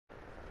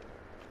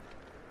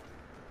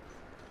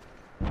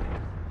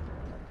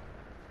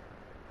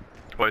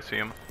Oh, I see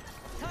him.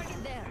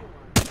 Target there.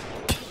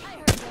 I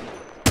heard them.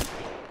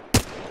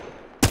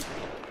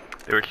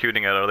 They were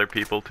shooting at other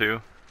people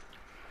too.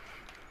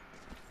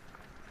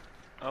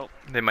 Oh,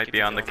 They might keep be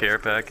it on the going. care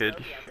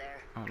package.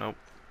 Oh nope.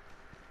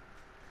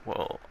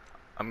 Well,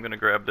 I'm gonna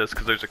grab this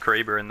because there's a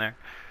Kraber in there.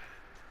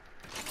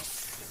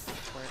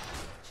 For it.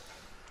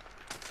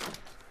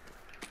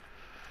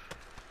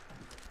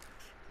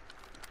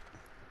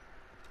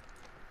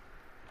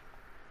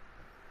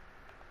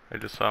 I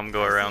just saw him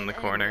go I see around an the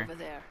enemy corner. over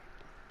there.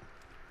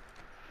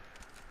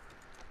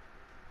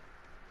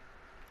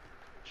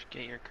 Should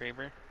get your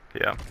Kraber.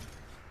 Yeah.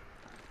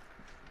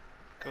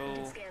 Go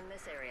Scan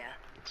this area.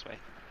 this way.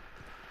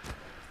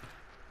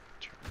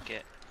 Try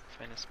to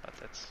find a spot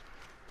that's.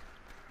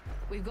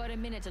 We've got a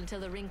minute until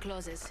the ring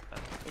closes.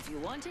 If you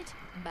want it,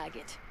 bag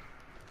it.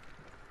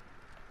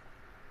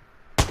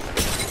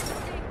 Let's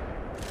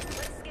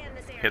scan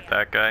this area. Hit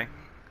that guy.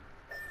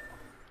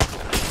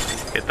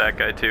 Hit that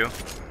guy too.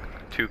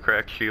 2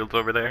 cracked shields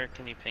over Where there.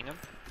 can you ping him?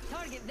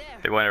 Target there.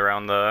 They went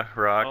around the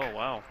rock. Oh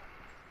wow.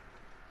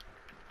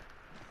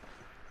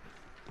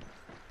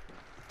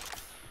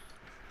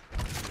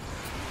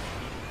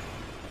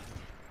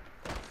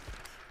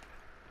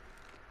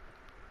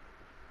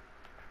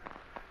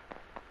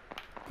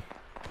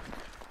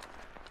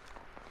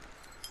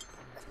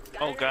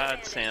 Oh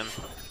god, Sam.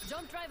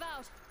 Jump drive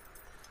out.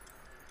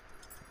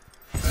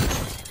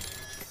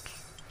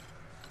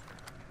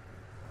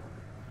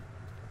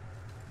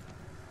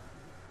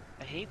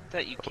 I hate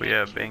that you Oh, can't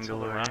yeah, cancel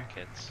the Bangalore.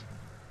 rockets.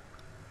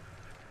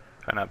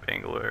 Not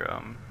Bangalore. Oh,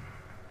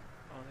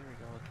 there we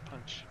go.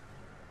 Punch.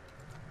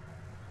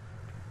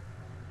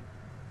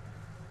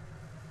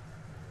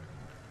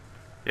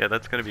 Yeah,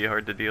 that's gonna be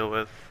hard to deal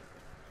with.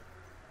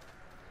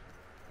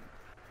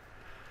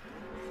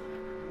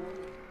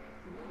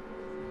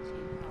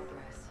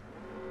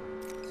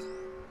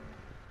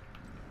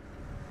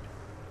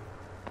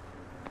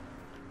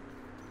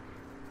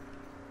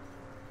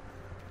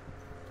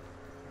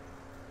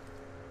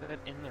 Is that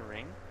in the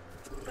ring?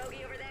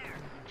 Bogey over there.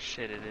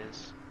 Shit, it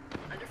is.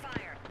 Under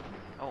fire.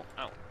 Oh,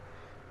 ow.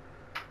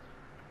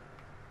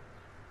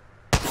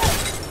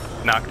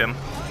 Knocked him.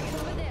 Target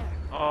over there.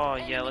 Oh,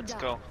 yeah, Enemy let's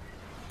down. go.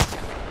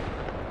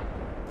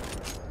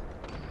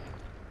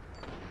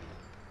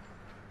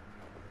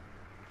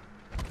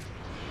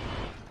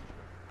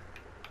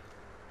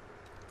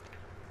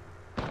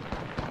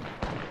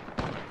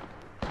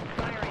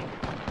 Firing.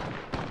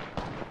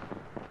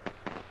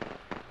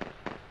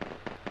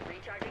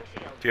 Recharging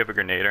shield. Do you have a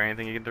grenade or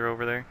anything you can throw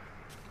over there?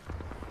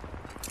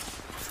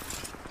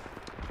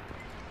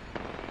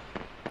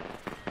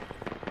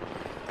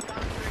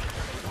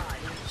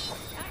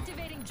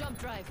 Activating jump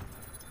drive.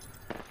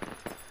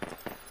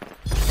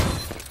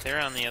 They're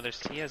on the other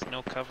side. He has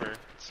no cover.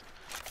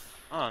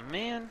 Oh,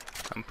 man.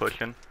 I'm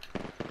pushing.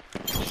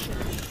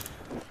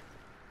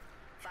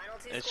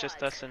 It's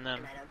just us and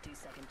them.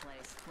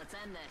 Let's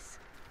end this.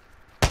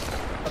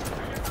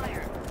 Under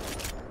fire.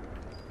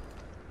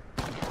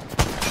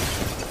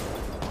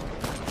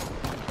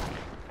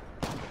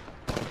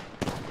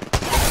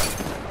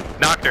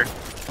 Knocked her.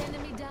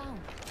 Enemy down.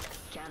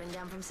 Counting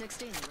down from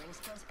 16. Rings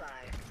close by.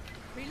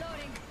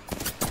 Reloading.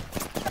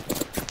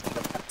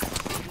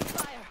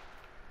 Fire.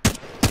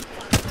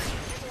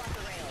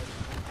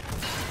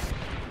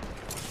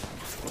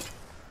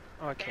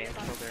 Oh, okay, I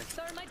killed her.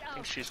 Thermite I think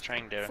out. she's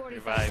trying to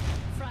 45. revive.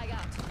 Frag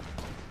out.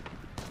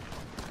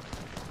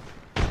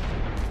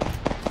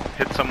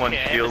 Hit someone's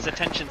Okay, I have shield. his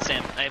attention,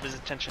 Sam. I have his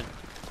attention.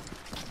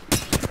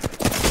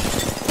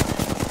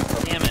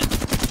 Damn it.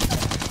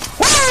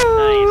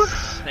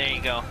 Nice. There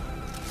you go.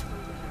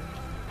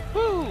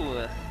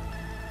 Woo!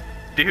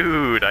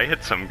 Dude, I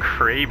hit some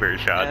Kraber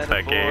shots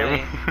that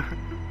game.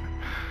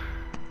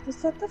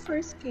 Was that the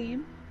first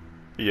game?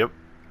 Yep.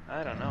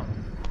 I don't know.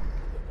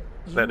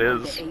 That You are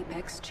is. the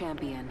Apex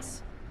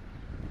champions.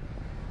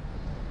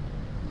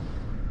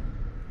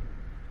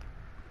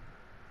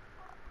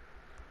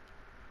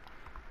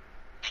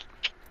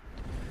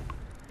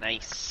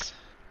 Nice.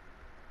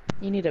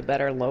 You need a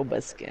better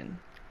Loba skin.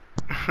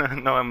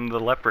 No, I'm the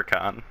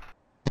leprechaun.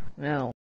 No.